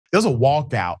It was a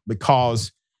walkout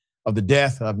because of the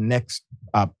death of Nex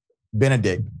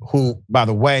Benedict, who, by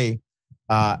the way,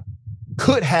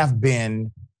 could have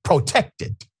been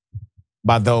protected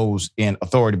by those in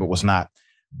authority, but was not.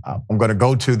 I'm going to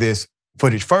go to this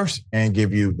footage first and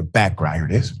give you the background. Here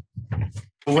it is.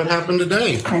 What happened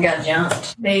today? I got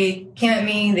jumped. They came at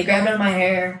me. They grabbed onto my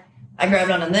hair. I grabbed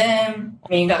onto them.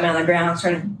 Got me on the ground,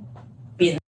 started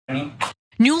beating me.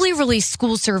 Newly released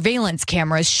school surveillance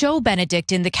cameras show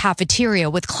Benedict in the cafeteria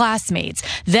with classmates,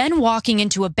 then walking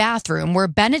into a bathroom where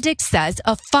Benedict says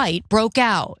a fight broke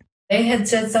out. They had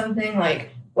said something like,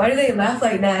 "Why do they laugh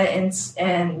like that?"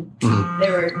 And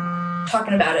they were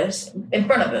talking about us in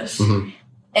front of us.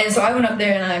 And so I went up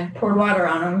there and I poured water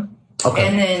on them. Okay.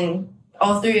 And then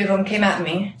all three of them came at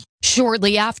me.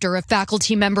 Shortly after, a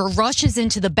faculty member rushes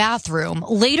into the bathroom.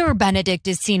 Later, Benedict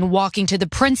is seen walking to the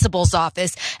principal's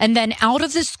office and then out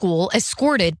of the school,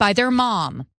 escorted by their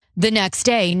mom. The next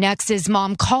day, Nex's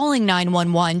mom calling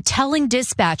 911, telling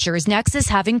dispatchers Nex is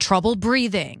having trouble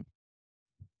breathing.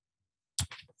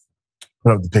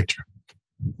 Put up the picture.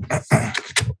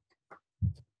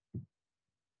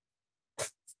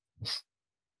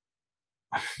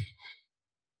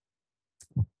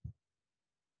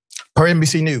 Per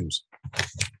NBC News,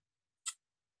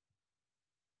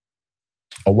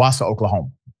 Owasso, Oklahoma.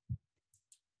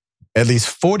 At least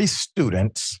 40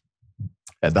 students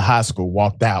at the high school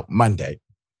walked out Monday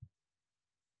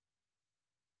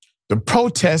to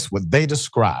protest what they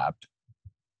described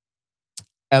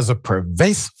as a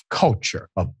pervasive culture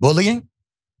of bullying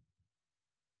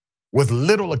with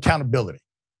little accountability.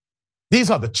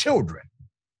 These are the children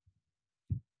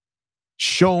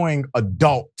showing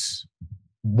adults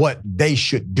what they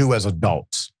should do as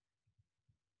adults.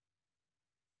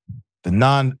 The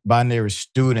non-binary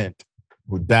student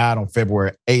who died on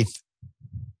February 8th,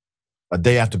 a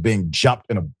day after being jumped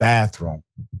in a bathroom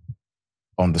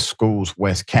on the school's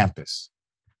West Campus.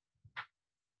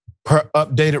 Per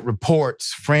updated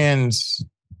reports, friends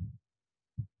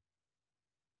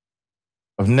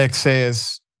of Nex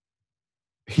says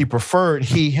he preferred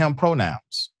he, him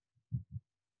pronouns,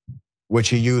 which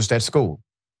he used at school.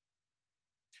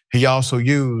 He also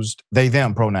used they,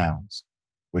 them pronouns,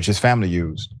 which his family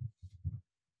used.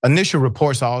 Initial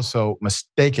reports also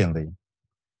mistakenly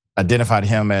identified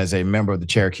him as a member of the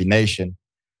Cherokee Nation.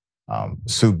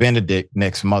 Sue Benedict,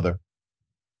 Nex's mother,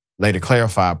 later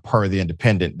clarified per the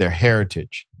Independent, their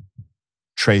heritage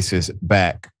traces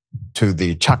back to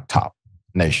the Choctaw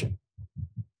Nation.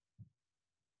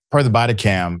 Per the body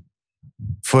cam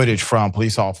footage from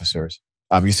police officers,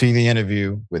 you see the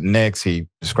interview with Nex. He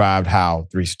described how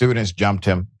 3 students jumped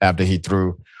him after he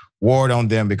threw water on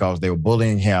them because they were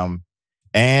bullying him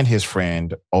and his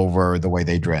friend over the way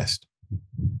they dressed.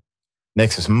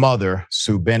 Nex's mother,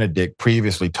 Sue Benedict,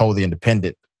 previously told the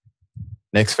Independent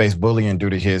Nex faced bullying due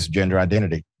to his gender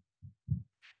identity.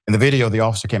 In the video, the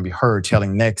officer can be heard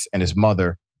telling Nex and his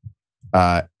mother,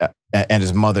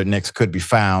 Nex could be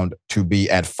found to be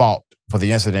at fault for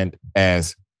the incident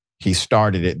as he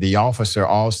started it. The officer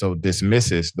also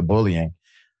dismisses the bullying,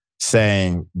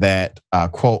 saying that,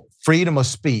 quote, freedom of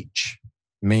speech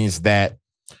means that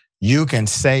you can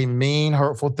say mean,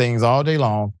 hurtful things all day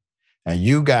long, and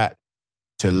you got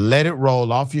to let it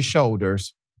roll off your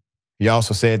shoulders. He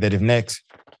also said that if Nex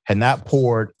had not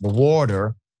poured the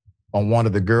water on one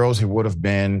of the girls, he would have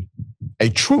been a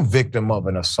true victim of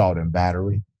an assault and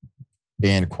battery,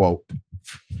 end quote.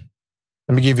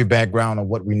 Let me give you background on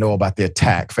what we know about the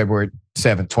attack. February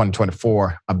 7th,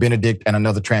 2024, Benedict and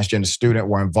another transgender student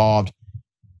were involved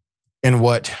in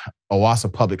what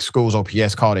Owasso Public Schools,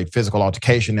 OPS, called a physical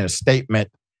altercation. In a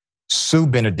statement, Sue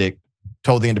Benedict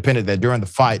told the Independent that during the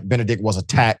fight, Benedict was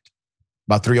attacked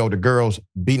by 3 older girls,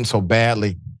 beaten so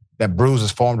badly that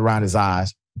bruises formed around his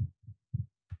eyes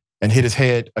and hit his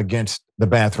head against the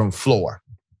bathroom floor.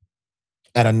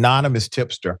 An anonymous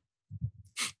tipster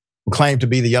who claimed to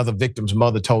be the other victim's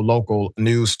mother told local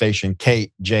news station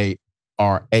KJRH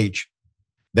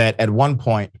that at one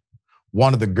point,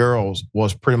 one of the girls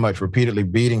was pretty much repeatedly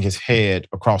beating his head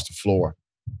across the floor.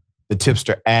 The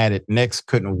tipster added Nex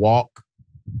couldn't walk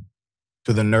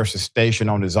to the nurse's station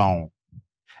on his own,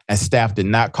 and staff did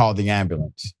not call the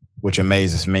ambulance, which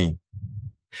amazes me.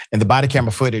 In the body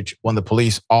camera footage, when the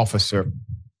police officer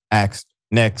asked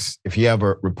Nex if he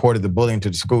ever reported the bullying to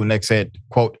the school, Nex said,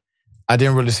 quote, I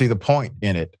didn't really see the point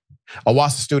in it.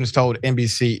 Owasso students told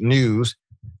NBC News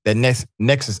that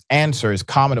Nex's answer is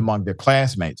common among their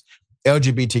classmates.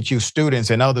 LGBTQ students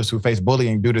and others who face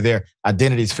bullying due to their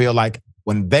identities feel like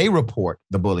when they report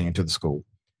the bullying to the school,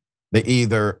 they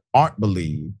either aren't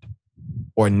believed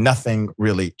or nothing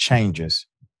really changes.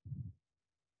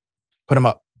 Put them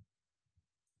up.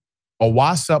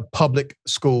 Owasso Public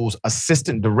Schools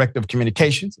Assistant Director of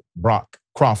Communications, Brock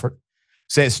Crawford,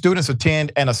 said students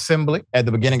attend an assembly at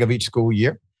the beginning of each school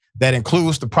year that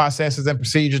includes the processes and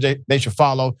procedures they should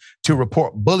follow to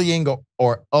report bullying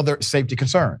or other safety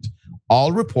concerns.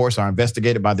 All reports are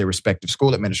investigated by their respective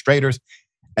school administrators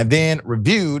and then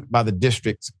reviewed by the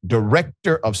district's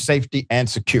Director of Safety and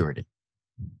Security.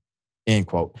 End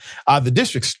quote. The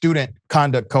district's student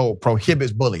conduct code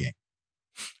prohibits bullying,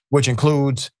 which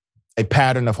includes a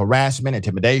pattern of harassment,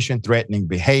 intimidation, threatening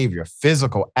behavior,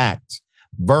 physical acts,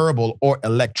 verbal or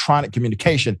electronic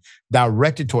communication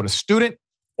directed toward a student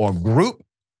or group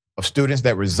of students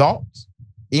that results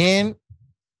in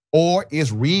or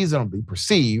is reasonably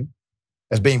perceived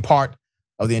as being part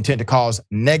of the intent to cause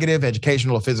negative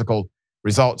educational or physical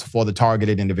results for the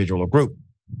targeted individual or group,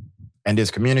 and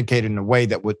is communicated in a way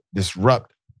that would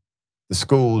disrupt the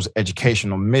school's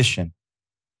educational mission.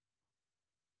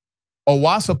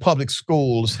 Owasso Public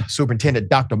Schools Superintendent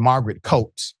Dr. Margaret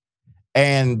Coates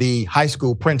and the high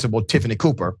school principal, Tiffany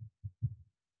Cooper,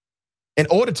 in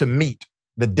order to meet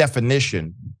the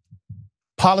definition,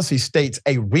 policy states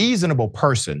a reasonable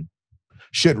person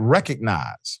should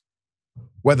recognize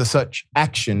whether such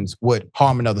actions would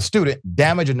harm another student,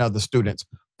 damage another student's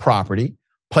property,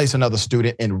 place another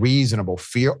student in reasonable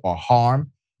fear or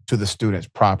harm to the student's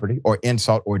property, or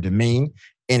insult or demean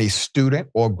any student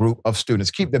or group of students.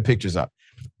 Keep their pictures up.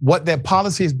 What that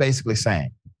policy is basically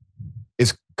saying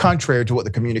is contrary to what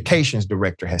the communications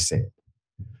director has said.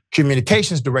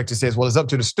 Communications director says, well, it's up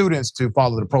to the students to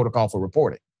follow the protocol for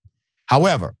reporting.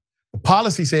 However, the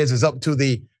policy says it's up to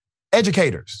the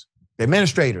educators, the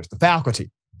administrators, the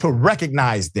faculty to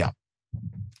recognize them.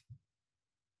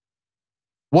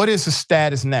 What is the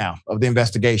status now of the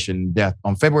investigation? Death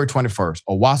on February 21st,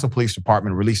 Owasso Police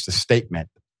Department released a statement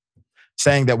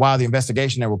saying that while the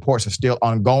investigation and reports are still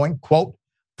ongoing, quote,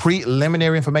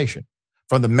 preliminary information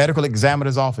from the medical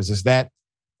examiner's office is that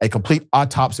a complete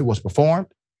autopsy was performed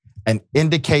and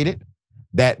indicated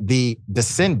that the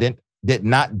descendant did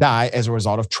not die as a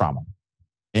result of trauma,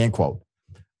 end quote.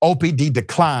 OPD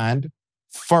declined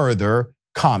further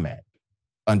comment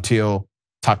until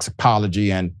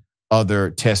toxicology and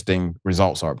other testing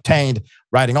results are obtained,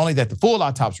 writing only that the full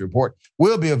autopsy report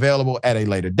will be available at a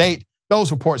later date.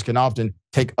 Those reports can often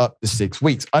take up to 6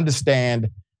 weeks. Understand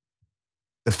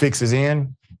the fix is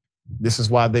in. This is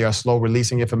why they are slow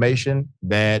releasing information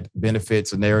that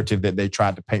benefits a narrative that they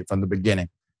tried to paint from the beginning.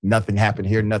 Nothing happened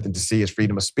here, nothing to see. It's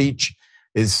freedom of speech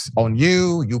is on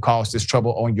you. You caused this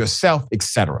trouble on yourself,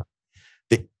 etc.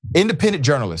 The independent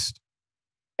journalist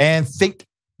and Think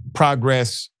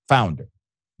Progress founder,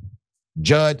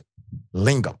 Judd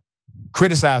Lingham,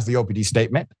 criticized the OPD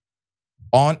statement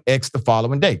on X the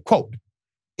following day. Quote,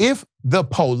 if the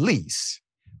police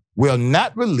will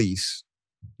not release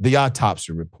the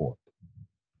autopsy report,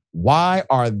 why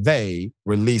are they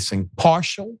releasing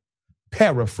partial,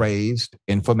 paraphrased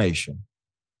information?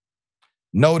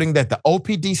 Noting that the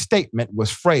OPD statement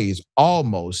was phrased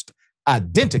almost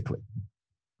identically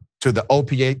to the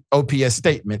OPS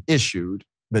statement issued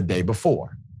the day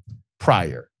before,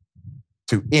 prior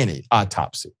to any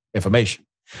autopsy information.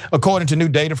 According to new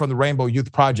data from the Rainbow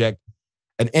Youth Project,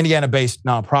 an Indiana-based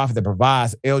nonprofit that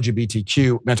provides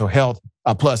LGBTQ mental health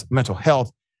plus mental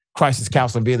health crisis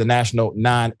counseling via the National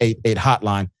 988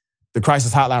 hotline. The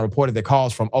crisis hotline reported that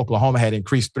calls from Oklahoma had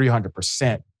increased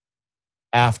 300%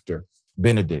 after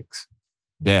Benedict's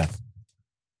death.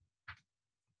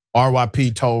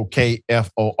 RYP told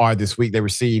KFOR this week they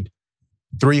received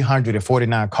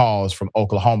 349 calls from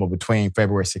Oklahoma between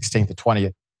February 16th and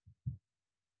 20th.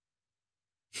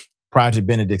 Prior to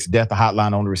Benedict's death, the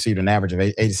hotline only received an average of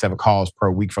 87 calls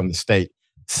per week from the state.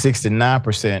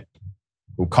 69%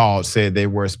 who called said they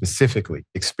were specifically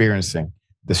experiencing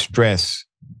the stress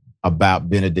about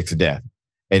Benedict's death.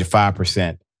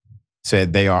 85%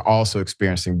 said they are also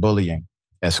experiencing bullying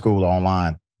at school or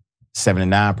online.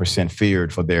 79%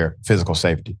 feared for their physical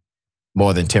safety.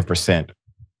 More than 10%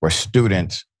 were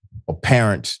students or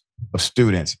parents of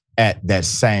students at that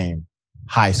same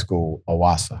high school,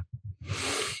 Owasso.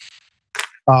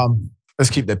 Let's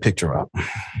keep that picture up.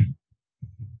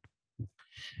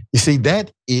 You see,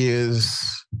 that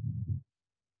is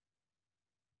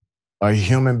a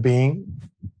human being.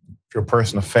 If you're a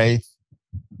person of faith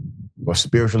or a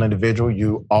spiritual individual,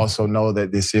 you also know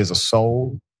that this is a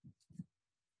soul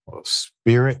or a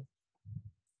spirit.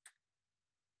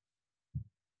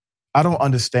 I don't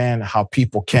understand how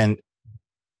people can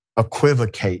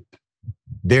equivocate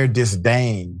their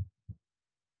disdain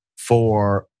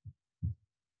for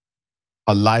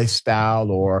a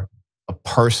lifestyle or a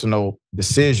personal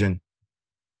decision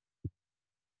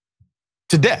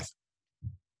to death.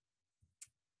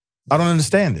 I don't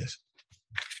understand this.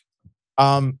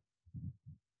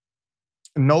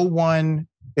 No one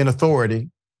in authority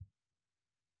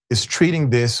is treating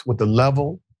this with the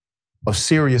level of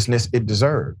seriousness it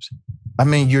deserves. I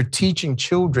mean, you're teaching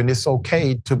children it's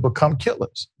okay to become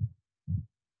killers.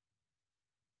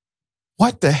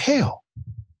 What the hell?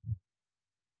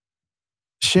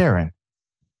 Sharon,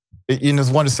 you know,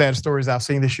 it's one of the saddest stories I've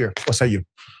seen this year. What say you?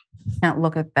 Can't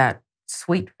look at that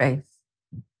sweet face.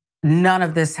 None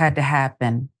of this had to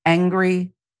happen.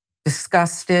 Angry,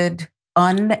 disgusted,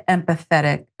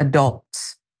 unempathetic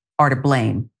adults are to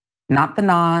blame, not the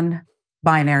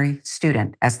non-binary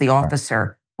student, as the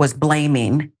officer was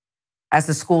blaming, as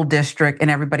the school district and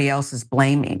everybody else is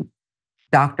blaming.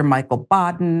 Dr. Michael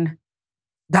Bodden,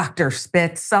 Dr.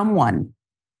 Spitz, someone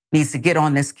needs to get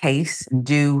on this case and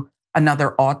do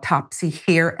another autopsy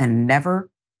here and never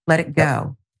let it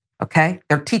go, okay?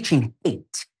 They're teaching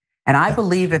hate. And I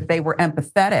believe if they were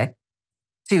empathetic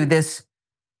to this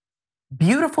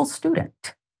beautiful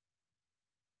student,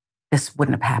 this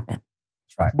wouldn't have happened.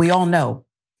 That's right. We all know.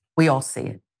 We all see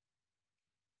it.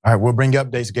 All right, we'll bring you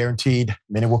updates guaranteed.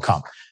 Many will come.